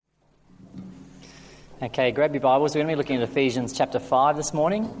Okay, grab your Bibles. We're going to be looking at Ephesians chapter 5 this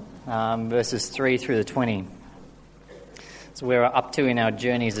morning, verses 3 through to 20. So we're up to in our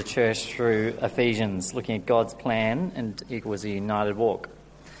journey as a church through Ephesians, looking at God's plan and equals a united walk.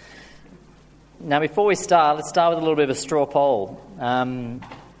 Now, before we start, let's start with a little bit of a straw poll.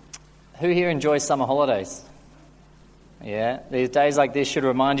 Who here enjoys summer holidays? Yeah, these days like this should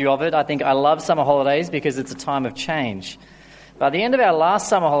remind you of it. I think I love summer holidays because it's a time of change. By the end of our last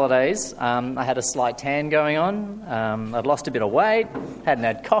summer holidays, I had a slight tan going on. I'd lost a bit of weight, hadn't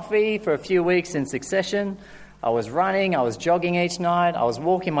had coffee for a few weeks in succession. I was running, I was jogging each night, I was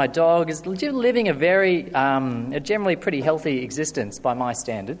walking my dog, I was living a generally pretty healthy existence by my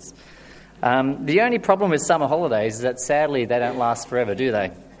standards. The only problem with summer holidays is that sadly they don't last forever, do they?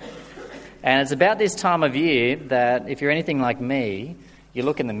 And it's about this time of year that if you're anything like me, you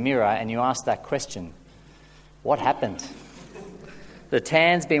look in the mirror and you ask that question, what happened? The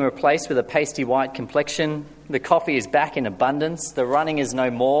tan's been replaced with a pasty white complexion, the coffee is back in abundance, the running is no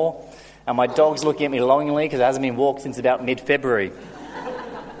more, and my dog's looking at me longingly because it hasn't been walked since about mid-February.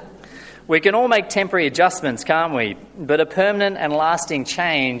 We can all make temporary adjustments, can't we? But a permanent and lasting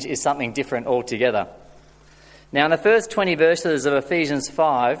change is something different altogether. Now, in the first 20 verses of Ephesians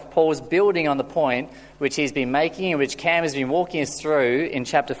 5, Paul's building on the point which he's been making and which Cam has been walking us through in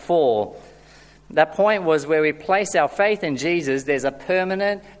chapter 4. That point was where we place our faith in Jesus, there's a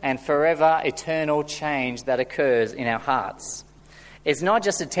permanent and forever eternal change that occurs in our hearts. It's not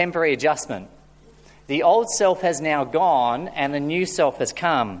just a temporary adjustment. The old self has now gone and the new self has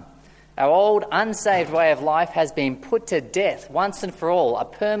come. Our old unsaved way of life has been put to death once and for all, a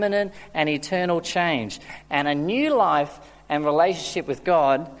permanent and eternal change. And a new life and relationship with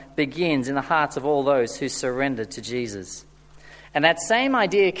God begins in the hearts of all those who surrender to Jesus. And that same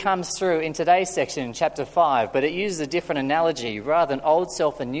idea comes through in today's section in chapter 5, but it uses a different analogy. Rather than old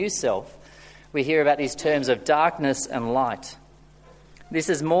self and new self, we hear about these terms of darkness and light. This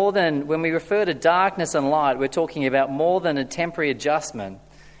is more than, when we refer to darkness and light, we're talking about more than a temporary adjustment.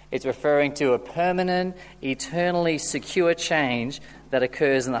 It's referring to a permanent, eternally secure change that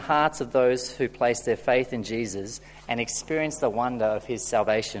occurs in the hearts of those who place their faith in Jesus and experience the wonder of his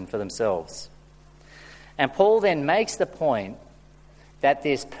salvation for themselves. And Paul then makes the point that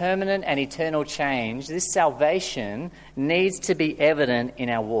this permanent and eternal change, this salvation, needs to be evident in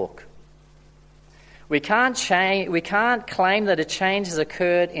our walk. We can't claim that a change has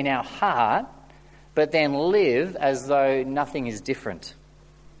occurred in our heart, but then live as though nothing is different.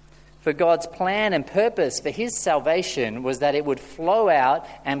 For God's plan and purpose for his salvation was that it would flow out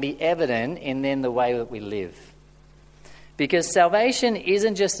and be evident in then the way that we live. Because salvation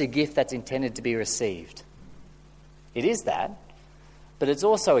isn't just a gift that's intended to be received. It is that, but it's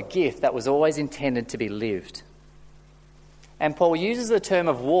also a gift that was always intended to be lived. And Paul uses the term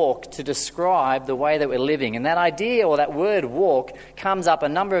of walk to describe the way that we're living. And that idea, or that word walk, comes up a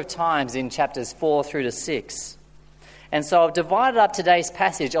number of times in chapters 4 through to 6. And so I've divided up today's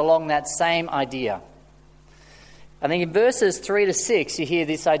passage along that same idea. I think in verses 3 to 6, you hear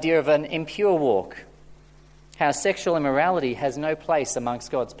this idea of an impure walk, how sexual immorality has no place amongst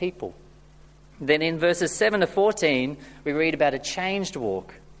God's people. Then in verses 7 to 14, we read about a changed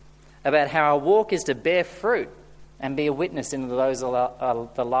walk, about how our walk is to bear fruit and be a witness into the lives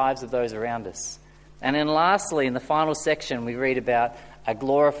of those around us. And then lastly, in the final section, we read about a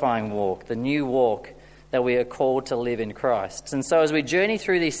glorifying walk, the new walk that we are called to live in Christ. And so as we journey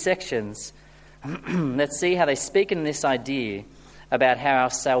through these sections, let's see how they speak in this idea about how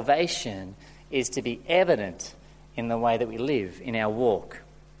our salvation is to be evident in the way that we live, in our walk.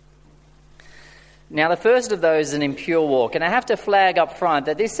 Now, the first of those is an impure walk. And I have to flag up front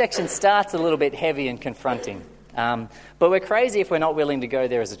that this section starts a little bit heavy and confronting. But we're crazy if we're not willing to go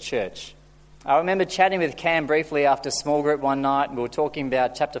there as a church. I remember chatting with Cam briefly after small group one night, and we were talking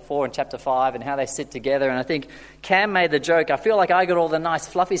about chapter 4 and chapter 5 and how they sit together. And I think Cam made the joke, I feel like I got all the nice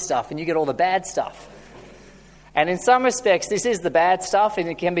fluffy stuff and you get all the bad stuff. And in some respects, this is the bad stuff and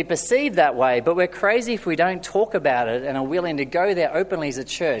it can be perceived that way. But we're crazy if we don't talk about it and are willing to go there openly as a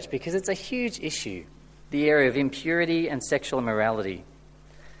church, because it's a huge issue, the area of impurity and sexual immorality.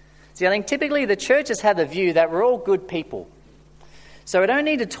 See, I think typically the churches have the view that we're all good people. So we don't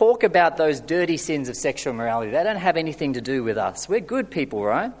need to talk about those dirty sins of sexual immorality. They don't have anything to do with us. We're good people,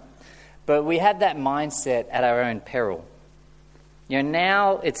 right? But we have that mindset at our own peril. You know,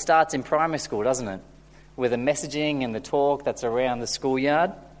 now it starts in primary school, doesn't it? With the messaging and the talk that's around the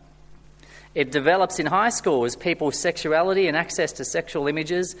schoolyard. It develops in high school as people's sexuality and access to sexual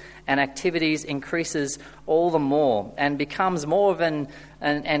images and activities increases all the more and becomes more of an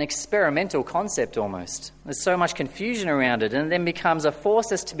experimental concept almost. There's so much confusion around it, and then becomes a force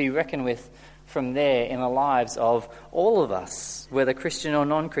that's to be reckoned with from there in the lives of all of us, whether Christian or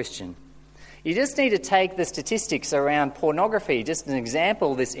non-Christian. You just need to take the statistics around pornography, just an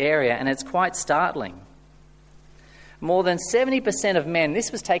example of this area, and it's quite startling. More than 70% of men,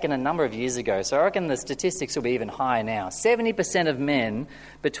 this was taken a number of years ago, so I reckon the statistics will be even higher now. 70% of men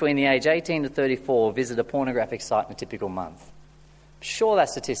between the age 18 to 34 visit a pornographic site in a typical month. I'm sure that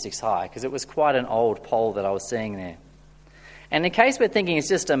statistic's high because it was quite an old poll that I was seeing there. And in case we're thinking it's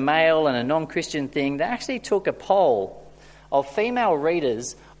just a male and a non-Christian thing, they actually took a poll of female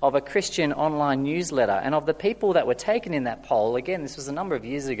readers of a Christian online newsletter, and of the people that were taken in that poll, again, this was a number of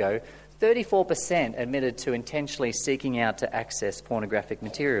years ago, 34% admitted to intentionally seeking out to access pornographic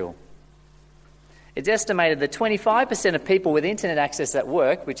material. It's estimated that 25% of people with internet access at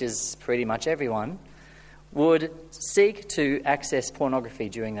work, which is pretty much everyone, would seek to access pornography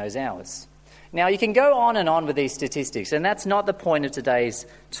during those hours. Now, you can go on and on with these statistics, and that's not the point of today's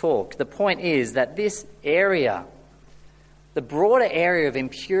talk. The point is that this area, the broader area of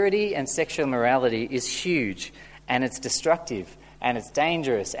impurity and sexual immorality, is huge, and it's destructive, and it's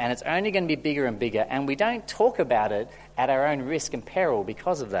dangerous, and it's only going to be bigger and bigger, and we don't talk about it at our own risk and peril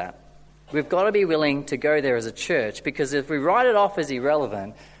because of that. We've got to be willing to go there as a church, because if we write it off as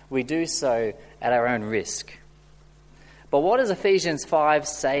irrelevant, we do so at our own risk. But what does Ephesians 5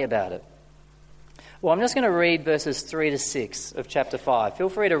 say about it? Well, I'm just going to read verses 3 to 6 of chapter 5. Feel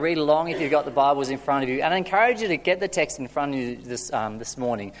free to read along if you've got the Bibles in front of you. And I encourage you to get the text in front of you this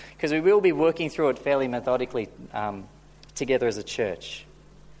morning, because we will be working through it fairly methodically together as a church.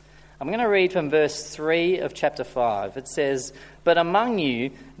 I'm going to read from verse 3 of chapter 5. It says, "But among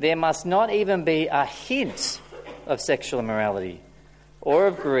you there must not even be a hint of sexual immorality or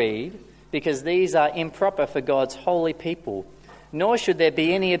of greed, because these are improper for God's holy people. Nor should there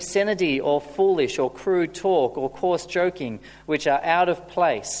be any obscenity or foolish or crude talk or coarse joking, which are out of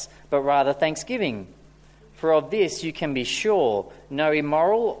place, but rather thanksgiving. For of this you can be sure, no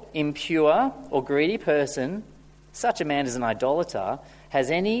immoral, impure, or greedy person, such a man as an idolater,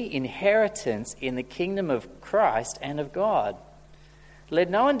 has any inheritance in the kingdom of Christ and of God. Let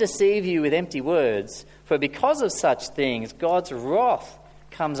no one deceive you with empty words, for because of such things God's wrath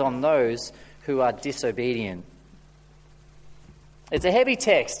comes on those who are disobedient." It's a heavy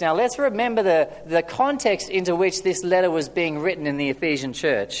text. Now let's remember the context into which this letter was being written in the Ephesian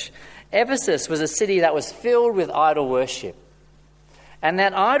church. Ephesus was a city that was filled with idol worship. And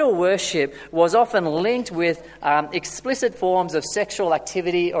that idol worship was often linked with explicit forms of sexual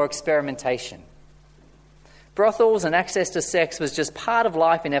activity or experimentation. Brothels and access to sex was just part of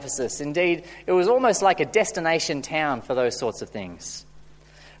life in Ephesus. Indeed, it was almost like a destination town for those sorts of things.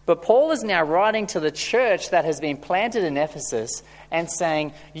 But Paul is now writing to the church that has been planted in Ephesus and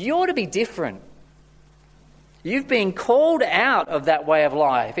saying, you ought to be different. You've been called out of that way of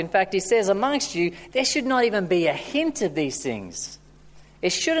life. In fact, he says amongst you, there should not even be a hint of these things.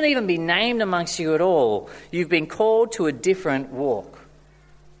 It shouldn't even be named amongst you at all. You've been called to a different walk.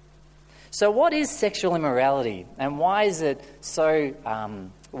 So what is sexual immorality, and why is it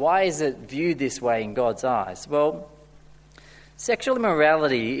viewed this way in God's eyes? Well, sexual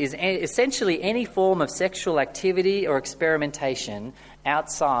immorality is essentially any form of sexual activity or experimentation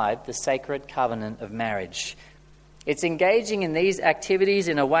outside the sacred covenant of marriage. It's engaging in these activities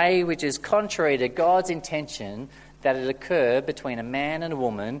in a way which is contrary to God's intention that it occur between a man and a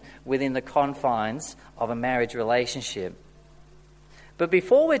woman within the confines of a marriage relationship. But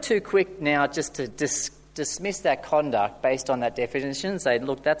before we're too quick now just to dismiss that conduct based on that definition and say,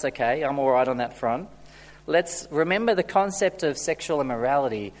 look, that's okay, I'm all right on that front, let's remember the concept of sexual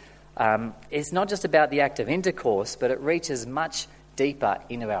immorality is not just about the act of intercourse, but it reaches much deeper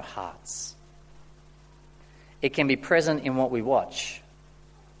into our hearts. It can be present in what we watch.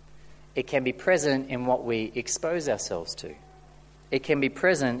 It can be present in what we expose ourselves to. It can be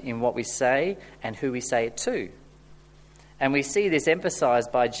present in what we say and who we say it to. And we see this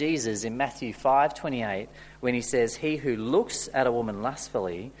emphasised by Jesus in Matthew 5:28 when he says, "He who looks at a woman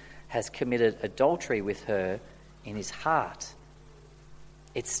lustfully has committed adultery with her in his heart."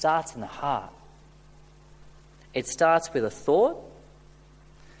 It starts in the heart. It starts with a thought.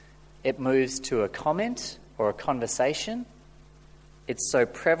 It moves to a comment or a conversation. It's so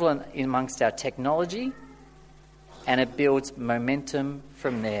prevalent amongst our technology, and it builds momentum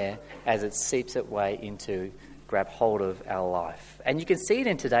from there as it seeps its way into grab hold of our life. And you can see it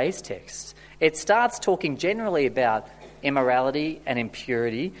in today's text. It starts talking generally about immorality and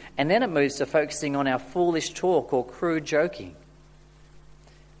impurity, and then it moves to focusing on our foolish talk or crude joking.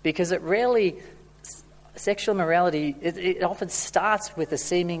 Because sexual immorality, it often starts with the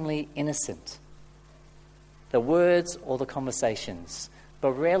seemingly innocent, the words or the conversations,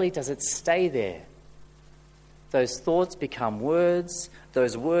 but rarely does it stay there. Those thoughts become words,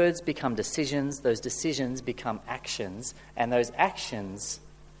 those words become decisions, those decisions become actions, and those actions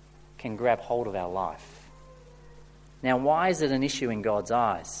can grab hold of our life. Now, why is it an issue in God's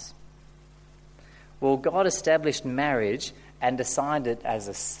eyes? Well, God established marriage and designed it as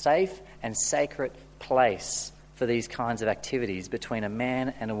a safe and sacred place for these kinds of activities between a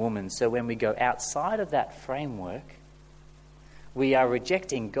man and a woman. So when we go outside of that framework, we are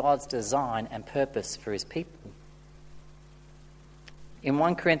rejecting God's design and purpose for his people. In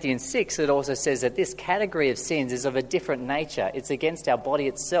 1 Corinthians 6, it also says that this category of sins is of a different nature. It's against our body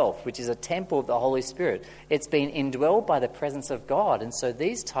itself, which is a temple of the Holy Spirit. It's been indwelled by the presence of God. And so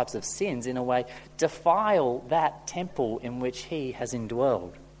these types of sins, in a way, defile that temple in which he has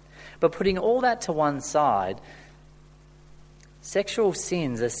indwelled. But putting all that to one side, sexual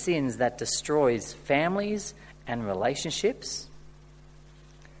sins are sins that destroys families and relationships.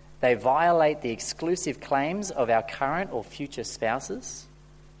 They violate the exclusive claims of our current or future spouses.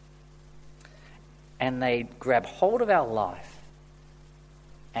 And they grab hold of our life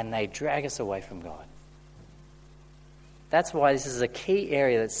and they drag us away from God. That's why this is a key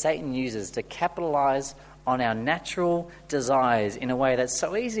area that Satan uses to capitalize on our natural desires in a way that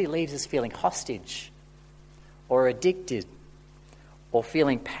so easily leaves us feeling hostage or addicted or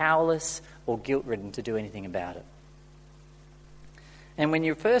feeling powerless or guilt-ridden to do anything about it. And when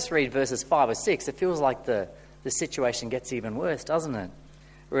you first read verses 5 or 6, it feels like the situation gets even worse, doesn't it?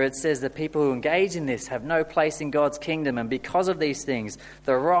 Where it says that people who engage in this have no place in God's kingdom, and because of these things,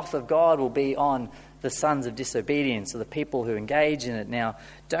 the wrath of God will be on the sons of disobedience, or the people who engage in it. Now,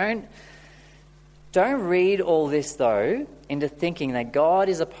 don't read all this, though, into thinking that God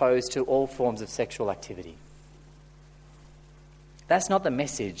is opposed to all forms of sexual activity. That's not the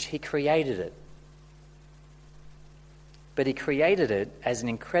message. He created it. But he created it as an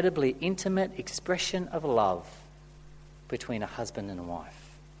incredibly intimate expression of love between a husband and a wife.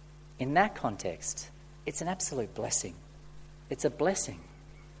 In that context, it's an absolute blessing. It's a blessing.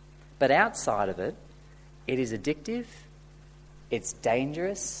 But outside of it, it is addictive, it's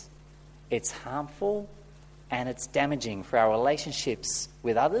dangerous, it's harmful, and it's damaging for our relationships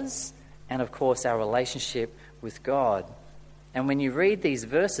with others and, of course, our relationship with God. And when you read these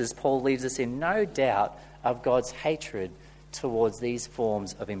verses, Paul leaves us in no doubt of God's hatred towards these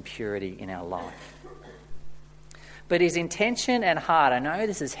forms of impurity in our life. But his intention and heart, I know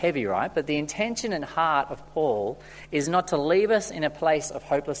this is heavy, right? But the intention and heart of Paul is not to leave us in a place of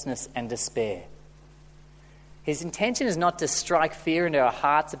hopelessness and despair. His intention is not to strike fear into our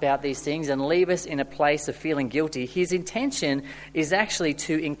hearts about these things and leave us in a place of feeling guilty. His intention is actually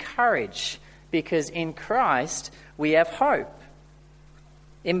to encourage, because in Christ we have hope.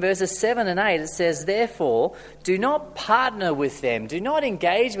 In verses 7 and 8 it says, therefore, do not partner with them. Do not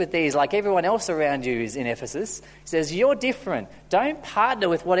engage with these like everyone else around you is in Ephesus. It says, you're different. Don't partner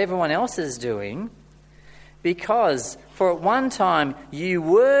with what everyone else is doing, because for at one time you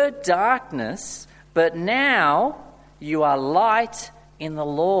were darkness, but now you are light in the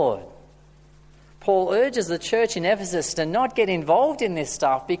Lord. Paul urges the church in Ephesus to not get involved in this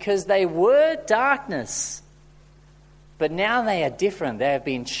stuff because they were darkness. But now they are different. They have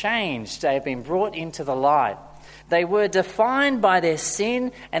been changed. They have been brought into the light. They were defined by their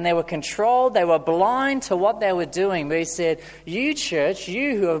sin and they were controlled. They were blind to what they were doing. But he said, you church,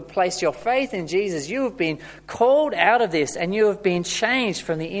 you who have placed your faith in Jesus, you have been called out of this and you have been changed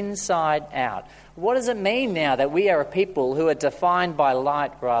from the inside out. What does it mean now that we are a people who are defined by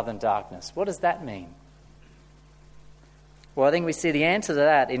light rather than darkness? What does that mean? Well, I think we see the answer to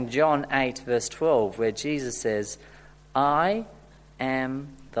that in John 8, verse 12, where Jesus says, I am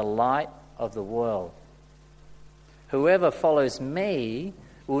the light of the world. Whoever follows me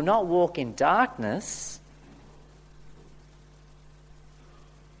will not walk in darkness,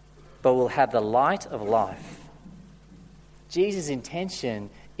 but will have the light of life. Jesus' intention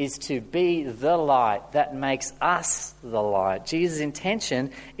is to be the light that makes us the light. Jesus'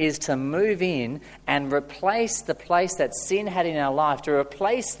 intention is to move in and replace the place that sin had in our life, to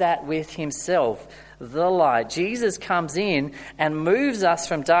replace that with himself, the light. Jesus comes in and moves us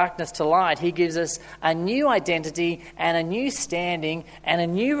from darkness to light. He gives us a new identity and a new standing and a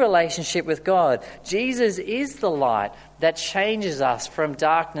new relationship with God. Jesus is the light that changes us from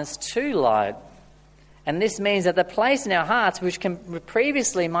darkness to light. And this means that the place in our hearts, which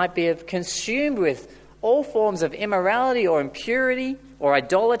previously might be consumed with all forms of immorality or impurity or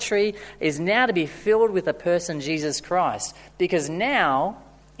idolatry is now to be filled with the person Jesus Christ, because now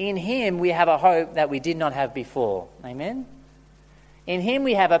in him we have a hope that we did not have before. Amen? In him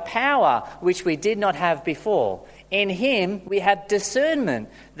we have a power which we did not have before. In him we have discernment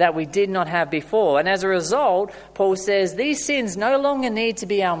that we did not have before. And as a result, Paul says, these sins no longer need to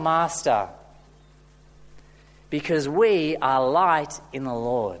be our master, because we are light in the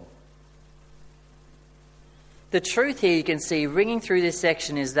Lord. The truth here you can see ringing through this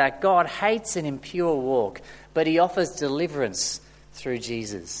section is that God hates an impure walk, but he offers deliverance through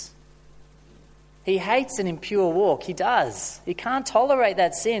Jesus. He hates an impure walk. He does. He can't tolerate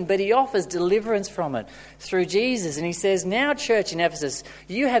that sin, but he offers deliverance from it through Jesus. And he says, now, church in Ephesus,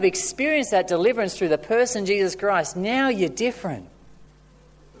 you have experienced that deliverance through the person Jesus Christ. Now you're different.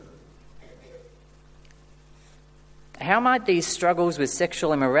 How might these struggles with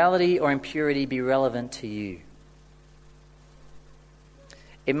sexual immorality or impurity be relevant to you?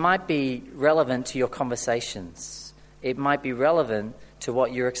 It might be relevant to your conversations. It might be relevant to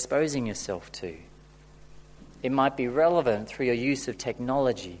what you're exposing yourself to. It might be relevant through your use of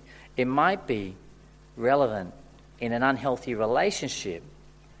technology. It might be relevant in an unhealthy relationship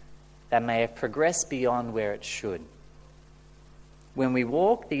that may have progressed beyond where it should. When we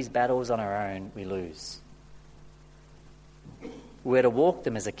walk these battles on our own, we lose. We're to walk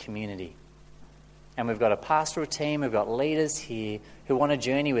them as a community. And we've got a pastoral team, we've got leaders here who want to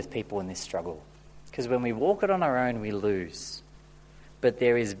journey with people in this struggle. Because when we walk it on our own, we lose. But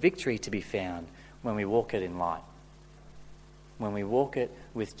there is victory to be found when we walk it in light. When we walk it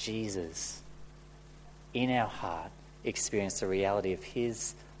with Jesus in our heart, experience the reality of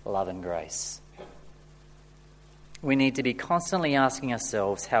his love and grace. We need to be constantly asking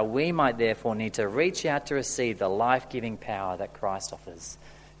ourselves how we might therefore need to reach out to receive the life-giving power that Christ offers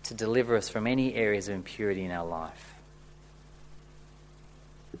to deliver us from any areas of impurity in our life.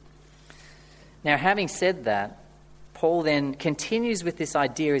 Now, having said that, Paul then continues with this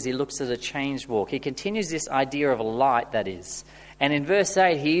idea as he looks at a changed walk. He continues this idea of a light, that is. And in verse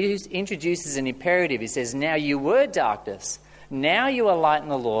 8, he introduces an imperative. He says, now you were darkness, now you are light in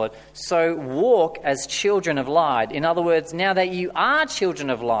the Lord, so walk as children of light. In other words, now that you are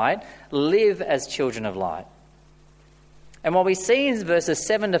children of light, live as children of light. And what we see in verses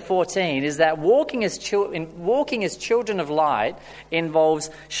 7 to 14 is that walking as children of light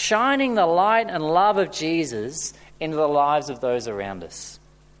involves shining the light and love of Jesus into the lives of those around us.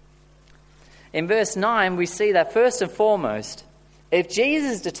 In verse 9, we see that first and foremost, if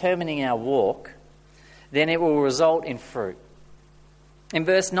Jesus is determining our walk, then it will result in fruit. In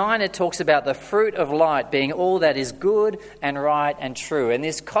verse 9, it talks about the fruit of light being all that is good and right and true. And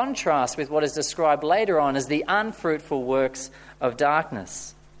this contrasts with what is described later on as the unfruitful works of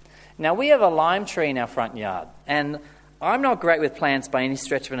darkness. Now, we have a lime tree in our front yard. And I'm not great with plants by any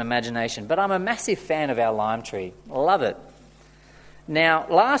stretch of an imagination, but I'm a massive fan of our lime tree. Love it. Now,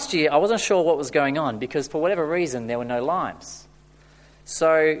 last year, I wasn't sure what was going on because for whatever reason, there were no limes.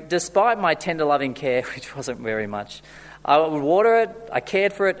 So despite my tender loving care, which wasn't very much, I would water it, I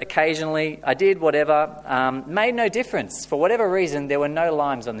cared for it occasionally, I did whatever, made no difference. For whatever reason, there were no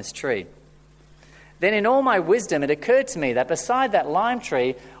limes on this tree. Then in all my wisdom, it occurred to me that beside that lime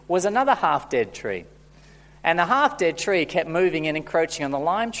tree was another half-dead tree. And the half-dead tree kept moving and encroaching on the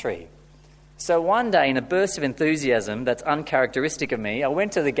lime tree. So one day, in a burst of enthusiasm that's uncharacteristic of me, I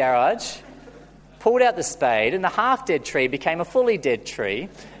went to the garage, pulled out the spade, and the half-dead tree became a fully dead tree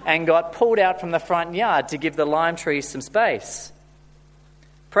and got pulled out from the front yard to give the lime tree some space.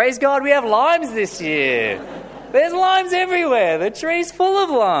 Praise God, we have limes this year. There's limes everywhere. The tree's full of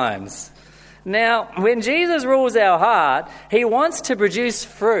limes. Now, when Jesus rules our heart, he wants to produce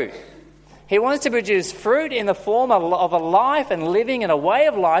fruit. He wants to produce fruit in the form of a life and living in a way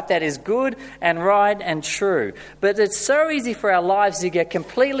of life that is good and right and true. But it's so easy for our lives to get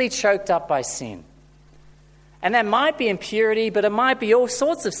completely choked up by sin. And that might be impurity, but it might be all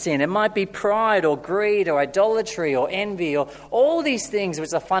sorts of sin. It might be pride or greed or idolatry or envy or all these things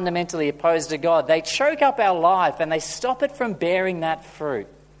which are fundamentally opposed to God. They choke up our life and they stop it from bearing that fruit.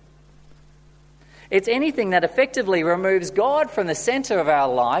 It's anything that effectively removes God from the center of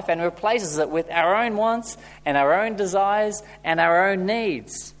our life and replaces it with our own wants and our own desires and our own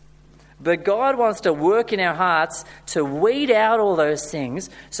needs. But God wants to work in our hearts to weed out all those things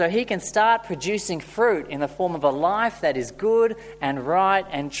so he can start producing fruit in the form of a life that is good and right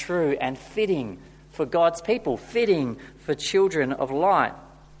and true and fitting for God's people, fitting for children of light.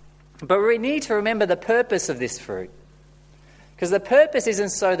 But we need to remember the purpose of this fruit. Because the purpose isn't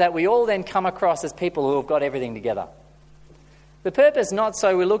so that we all then come across as people who have got everything together. The purpose not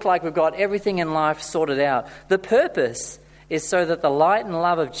so we look like we've got everything in life sorted out. The purpose is so that the light and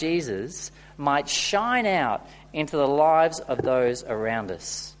love of Jesus might shine out into the lives of those around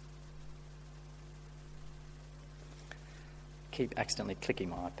us. Keep accidentally clicking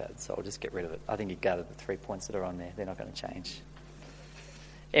my iPad, so I'll just get rid of it. I think you gathered the 3 points that are on there. They're not going to change.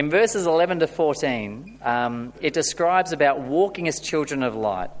 In verses 11 to 14, it describes about walking as children of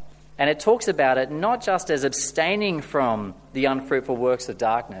light. And it talks about it not just as abstaining from the unfruitful works of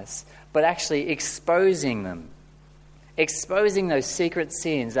darkness, but actually exposing them. Exposing those secret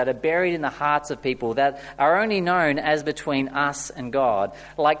sins that are buried in the hearts of people that are only known as between us and God.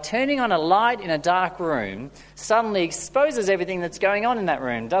 Like turning on a light in a dark room suddenly exposes everything that's going on in that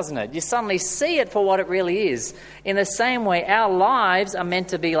room, doesn't it? You suddenly see it for what it really is. In the same way, our lives are meant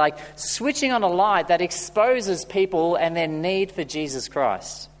to be like switching on a light that exposes people and their need for Jesus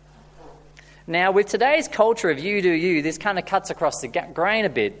Christ. Now, with today's culture of you do you, this kind of cuts across the grain a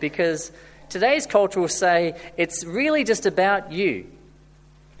bit, because today's culture will say it's really just about you.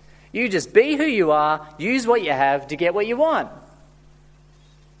 You just be who you are, use what you have to get what you want.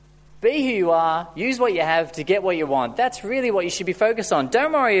 Be who you are, use what you have to get what you want. That's really what you should be focused on.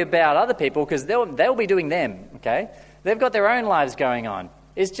 Don't worry about other people, because they'll be doing them, okay? They've got their own lives going on.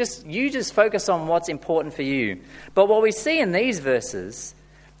 It's just, you just focus on what's important for you. But what we see in these verses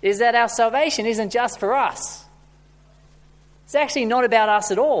is that our salvation isn't just for us. It's actually not about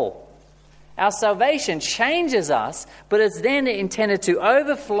us at all. Our salvation changes us, but it's then intended to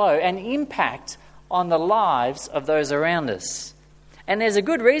overflow and impact on the lives of those around us. And there's a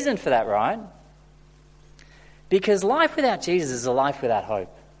good reason for that, right? Because life without Jesus is a life without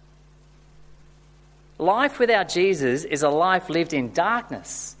hope. Life without Jesus is a life lived in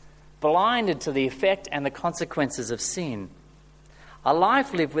darkness, blinded to the effect and the consequences of sin. A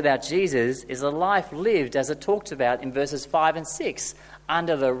life lived without Jesus is a life lived, as it talked about in verses 5 and 6,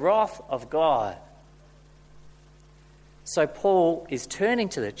 under the wrath of God. So Paul is turning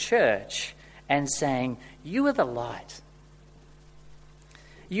to the church and saying, you are the light.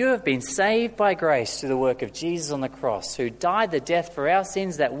 You have been saved by grace through the work of Jesus on the cross, who died the death for our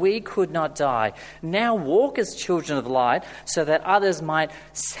sins that we could not die. Now walk as children of light so that others might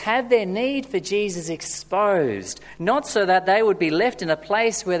have their need for Jesus exposed, not so that they would be left in a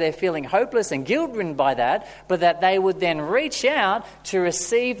place where they're feeling hopeless and guilt-ridden by that, but that they would then reach out to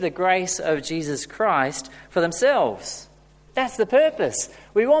receive the grace of Jesus Christ for themselves. That's the purpose.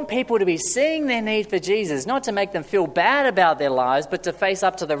 We want people to be seeing their need for Jesus, not to make them feel bad about their lives, but to face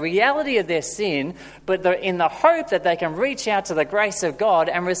up to the reality of their sin, but in the hope that they can reach out to the grace of God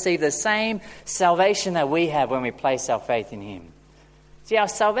and receive the same salvation that we have when we place our faith in Him. See, our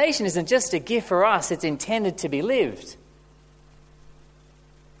salvation isn't just a gift for us, it's intended to be lived.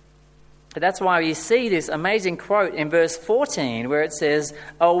 That's why you see this amazing quote in verse 14 where it says,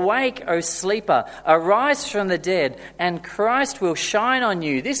 "Awake, O sleeper, arise from the dead, and Christ will shine on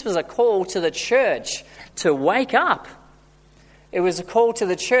you." This was a call to the church to wake up. It was a call to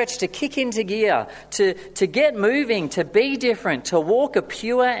the church to kick into gear, to get moving, to be different, to walk a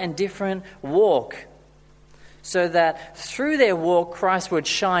pure and different walk, so that through their walk Christ would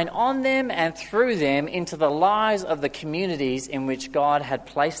shine on them and through them into the lives of the communities in which God had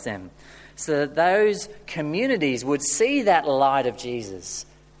placed them, so that those communities would see that light of Jesus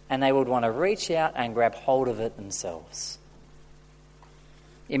and they would want to reach out and grab hold of it themselves.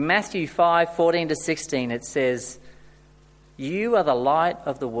 In Matthew 5:14-16 it says, "You are the light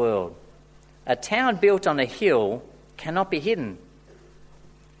of the world. A town built on a hill cannot be hidden.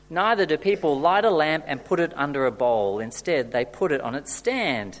 Neither do people light a lamp and put it under a bowl. Instead, they put it on its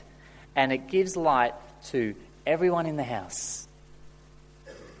stand, and it gives light to everyone in the house."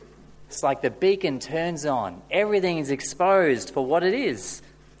 It's like the beacon turns on. Everything is exposed for what it is.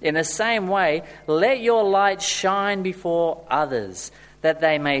 In the same way, let your light shine before others, that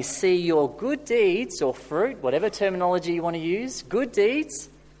they may see your good deeds or fruit, whatever terminology you want to use, good deeds,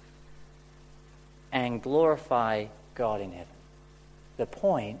 and glorify God in heaven. The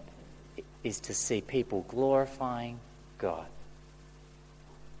point is to see people glorifying God.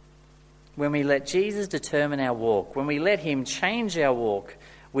 When we let Jesus determine our walk, when we let Him change our walk,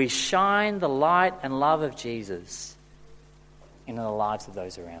 we shine the light and love of Jesus into the lives of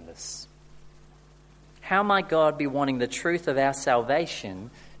those around us. How might God be wanting the truth of our salvation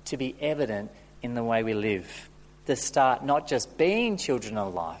to be evident in the way we live? To start not just being children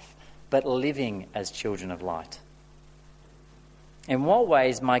of life, but living as children of light. In what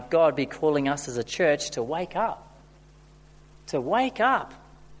ways might God be calling us as a church to wake up? To wake up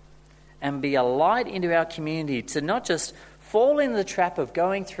and be a light into our community, to not just fall in the trap of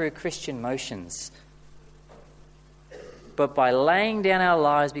going through Christian motions, but by laying down our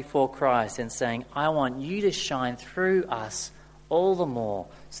lives before Christ and saying, I want you to shine through us all the more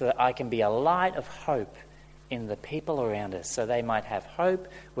so that I can be a light of hope in the people around us, so they might have hope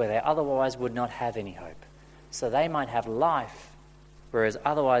where they otherwise would not have any hope, so they might have life, whereas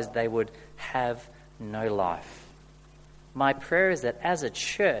otherwise they would have no life. My prayer is that as a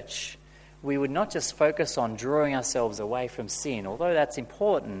church, we would not just focus on drawing ourselves away from sin, although that's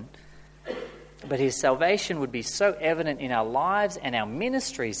important, but his salvation would be so evident in our lives and our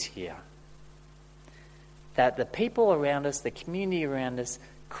ministries here that the people around us, the community around us,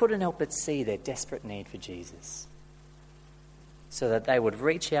 couldn't help but see their desperate need for Jesus, so that they would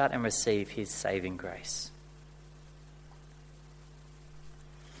reach out and receive his saving grace.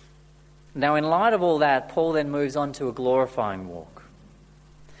 Now, in light of all that, Paul then moves on to a glorifying walk.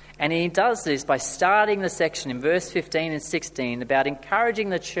 And he does this by starting the section in verse 15 and 16 about encouraging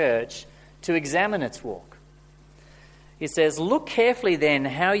the church to examine its walk. He says, "Look carefully then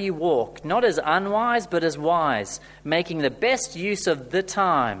how you walk, not as unwise but as wise, making the best use of the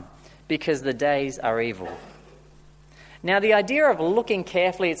time, because the days are evil." Now, the idea of looking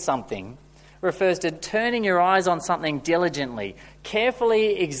carefully at something refers to turning your eyes on something diligently,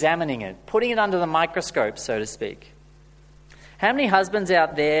 carefully examining it, putting it under the microscope, so to speak. How many husbands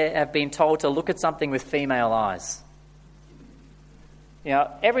out there have been told to look at something with female eyes? You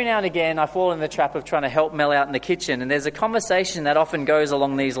know, every now and again I fall in the trap of trying to help Mel out in the kitchen, and there's a conversation that often goes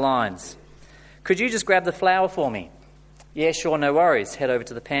along these lines. "Could you just grab the flour for me?" "Yeah, sure, no worries." Head over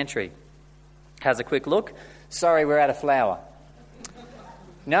to the pantry. Has a quick look. "Sorry, we're out of flour."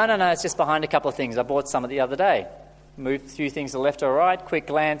 No, it's just behind a couple of things. I bought some the other day. Move a few things to the left or right, quick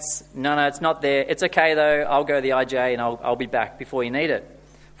glance. No, it's not there. It's okay though, I'll go to the IJ and I'll be back before you need it.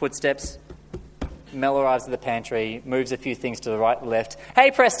 Footsteps. Mel arrives at the pantry, moves a few things to the right and left.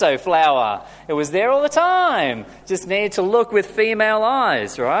 Hey presto, flour. It was there all the time. Just needed to look with female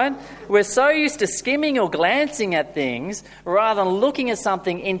eyes, right? We're so used to skimming or glancing at things rather than looking at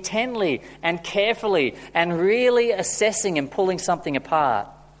something intently and carefully and really assessing and pulling something apart.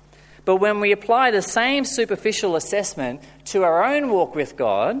 But when we apply the same superficial assessment to our own walk with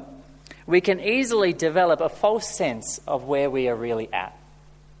God, we can easily develop a false sense of where we are really at.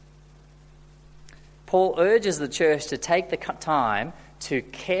 Paul urges the church to take the time to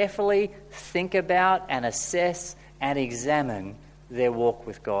carefully think about and assess and examine their walk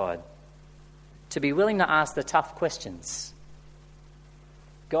with God. To be willing to ask the tough questions.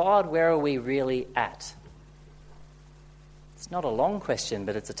 God, where are we really at? It's not a long question,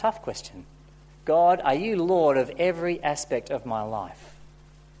 but it's a tough question. God, are you Lord of every aspect of my life?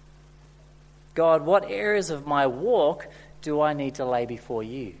 God, what areas of my walk do I need to lay before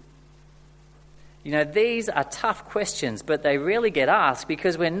you? You know, these are tough questions, but they rarely get asked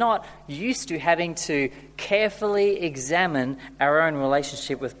because we're not used to having to carefully examine our own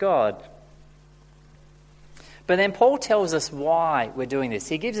relationship with God. But then Paul tells us why we're doing this.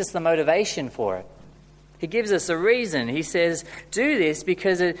 He gives us the motivation for it. He gives us a reason. He says, do this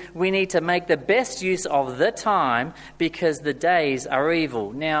because we need to make the best use of the time because the days are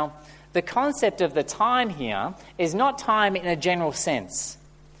evil. Now, the concept of the time here is not time in a general sense.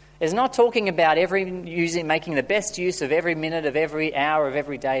 It's not talking about making the best use of every minute of every hour of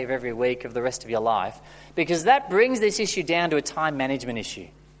every day of every week of the rest of your life, because that brings this issue down to a time management issue.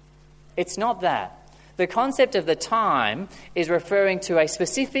 It's not that. The concept of the time is referring to a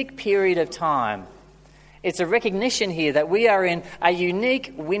specific period of time. It's a recognition here that we are in a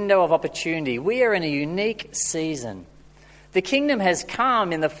unique window of opportunity. We are in a unique season. The kingdom has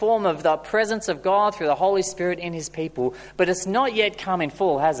come in the form of the presence of God through the Holy Spirit in his people, but it's not yet come in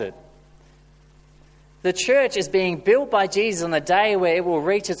full, has it? The church is being built by Jesus on the day where it will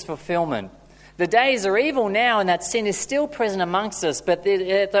reach its fulfillment. The days are evil now and that sin is still present amongst us, but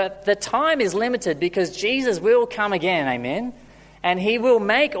the time is limited because Jesus will come again, amen? And he will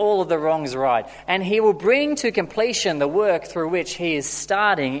make all of the wrongs right, and he will bring to completion the work through which he is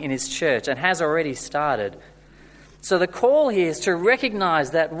starting in his church and has already started. So the call here is to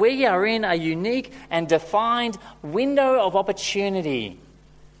recognize that we are in a unique and defined window of opportunity.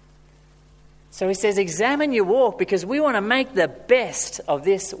 So he says, examine your walk because we want to make the best of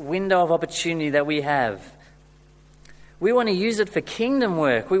this window of opportunity that we have. We want to use it for kingdom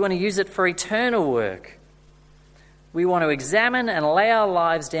work. We want to use it for eternal work. We want to examine and lay our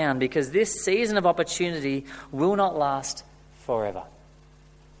lives down because this season of opportunity will not last forever.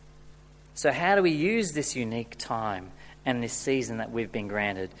 So how do we use this unique time and this season that we've been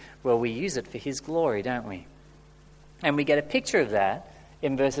granted? Well, we use it for his glory, don't we? And we get a picture of that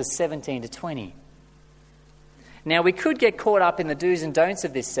in verses 17 to 20. Now, we could get caught up in the do's and don'ts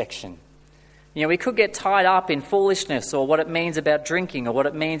of this section. We could get tied up in foolishness or what it means about drinking or what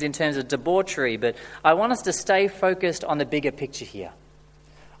it means in terms of debauchery, but I want us to stay focused on the bigger picture here,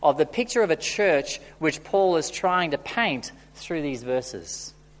 of the picture of a church which Paul is trying to paint through these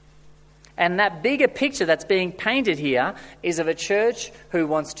verses. And that bigger picture that's being painted here is of a church who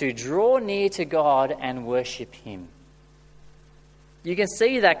wants to draw near to God and worship him. You can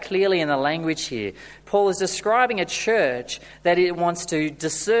see that clearly in the language here. Paul is describing a church that it wants to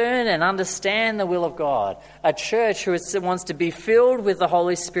discern and understand the will of God. A church who wants to be filled with the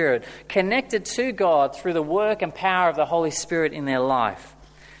Holy Spirit, connected to God through the work and power of the Holy Spirit in their life.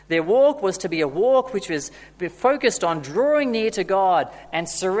 Their walk was to be a walk which was focused on drawing near to God and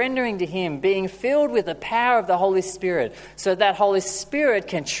surrendering to him, being filled with the power of the Holy Spirit, so that Holy Spirit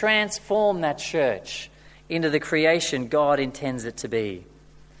can transform that church into the creation God intends it to be.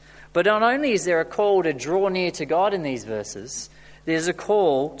 But not only is there a call to draw near to God in these verses, there's a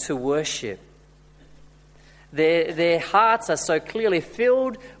call to worship. Their hearts are so clearly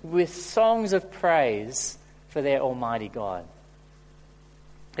filled with songs of praise for their Almighty God.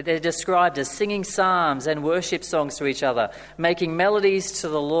 They're described as singing psalms and worship songs to each other, making melodies to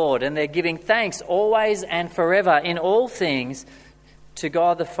the Lord, and they're giving thanks always and forever in all things to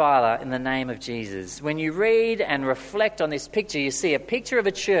God the Father in the name of Jesus. When you read and reflect on this picture, you see a picture of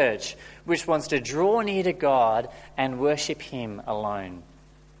a church which wants to draw near to God and worship him alone.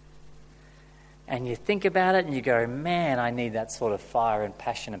 And you think about it and you go, man, I need that sort of fire and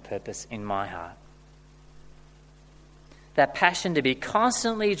passion and purpose in my heart. That passion to be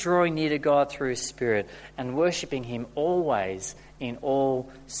constantly drawing near to God through his Spirit and worshipping him always in all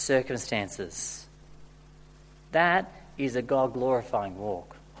circumstances. That is a God-glorifying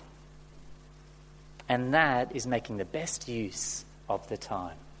walk. And that is making the best use of the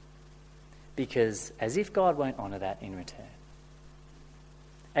time. Because as if God won't honour that in return.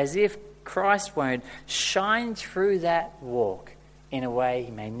 As if Christ won't shine through that walk in a way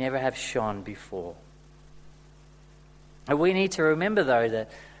he may never have shone before. And we need to remember, though,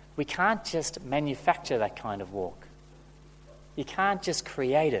 that we can't just manufacture that kind of walk. You can't just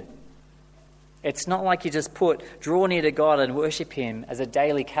create it. It's not like you just put draw near to God and worship him as a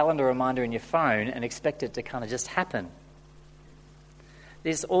daily calendar reminder in your phone and expect it to kind of just happen.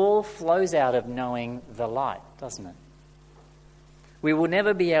 This all flows out of knowing the light, doesn't it? We will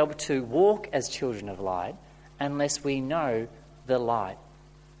never be able to walk as children of light unless we know the light.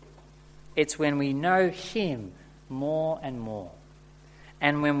 It's when we know him more and more.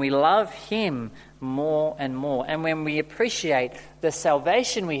 And when we love him more and more, and when we appreciate the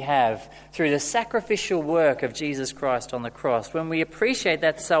salvation we have through the sacrificial work of Jesus Christ on the cross, when we appreciate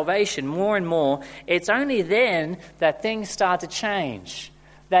that salvation more and more, it's only then that things start to change.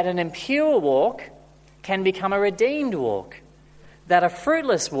 That an impure walk can become a redeemed walk. That a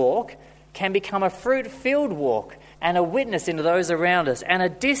fruitless walk can become a fruit-filled walk and a witness into those around us. And a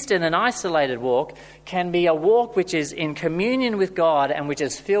distant and isolated walk can be a walk which is in communion with God and which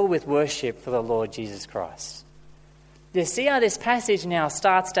is filled with worship for the Lord Jesus Christ. You see how this passage now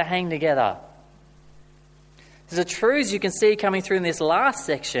starts to hang together. The truths you can see coming through in this last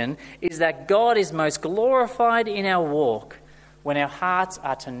section is that God is most glorified in our walk when our hearts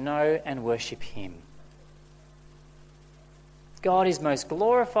are to know and worship him. God is most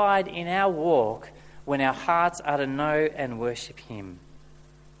glorified in our walk when our hearts are to know and worship him.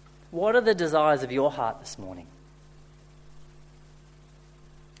 What are the desires of your heart this morning?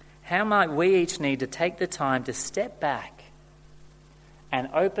 How might we each need to take the time to step back and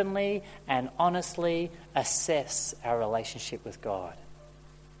openly and honestly assess our relationship with God?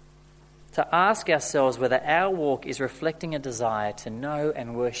 To ask ourselves whether our walk is reflecting a desire to know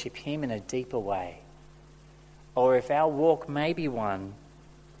and worship him in a deeper way, or if our walk may be one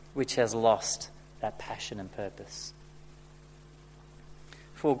which has lost that passion and purpose.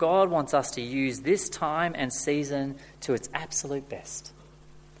 For God wants us to use this time and season to its absolute best,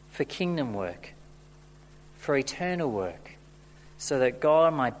 for kingdom work, for eternal work, so that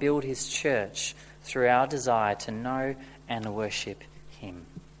God might build his church through our desire to know and worship him.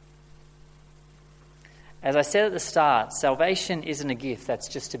 As I said at the start, salvation isn't a gift that's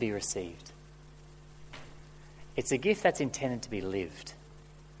just to be received. It's a gift that's intended to be lived.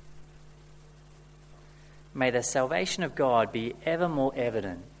 May the salvation of God be ever more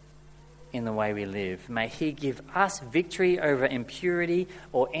evident in the way we live. May he give us victory over impurity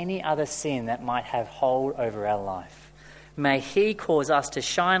or any other sin that might have hold over our life. May he cause us to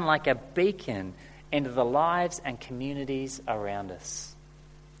shine like a beacon into the lives and communities around us.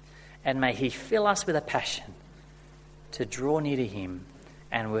 And may he fill us with a passion to draw near to him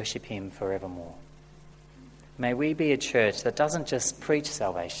and worship him forevermore. May we be a church that doesn't just preach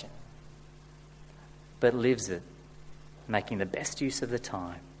salvation, but lives it, making the best use of the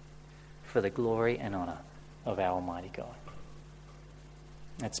time for the glory and honour of our Almighty God.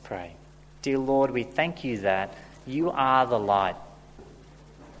 Let's pray. Dear Lord, we thank you that you are the light.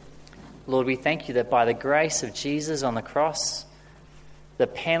 Lord, we thank you that by the grace of Jesus on the cross, the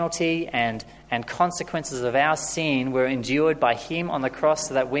penalty and consequences of our sin were endured by him on the cross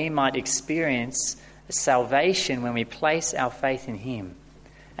so that we might experience salvation when we place our faith in him.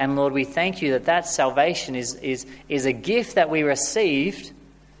 And Lord, we thank you that that salvation is a gift that we received,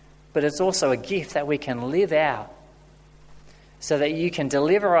 but it's also a gift that we can live out so that you can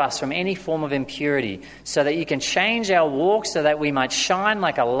deliver us from any form of impurity, so that you can change our walk so that we might shine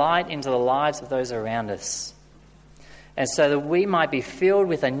like a light into the lives of those around us. And so that we might be filled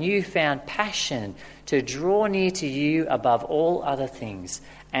with a newfound passion to draw near to you above all other things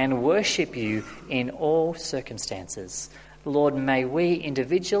and worship you in all circumstances. Lord, may we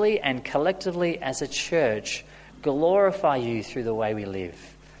individually and collectively as a church glorify you through the way we live,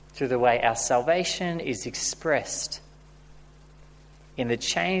 through the way our salvation is expressed in the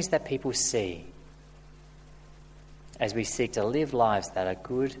change that people see as we seek to live lives that are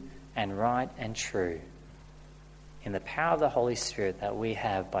good and right and true in the power of the Holy Spirit that we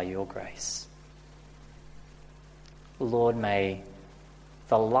have by your grace. Lord, may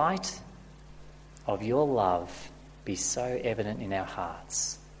the light of your love be so evident in our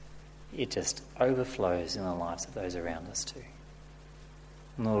hearts, it just overflows in the lives of those around us too.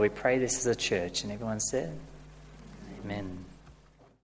 Lord, we pray this as a church, and everyone said, Amen.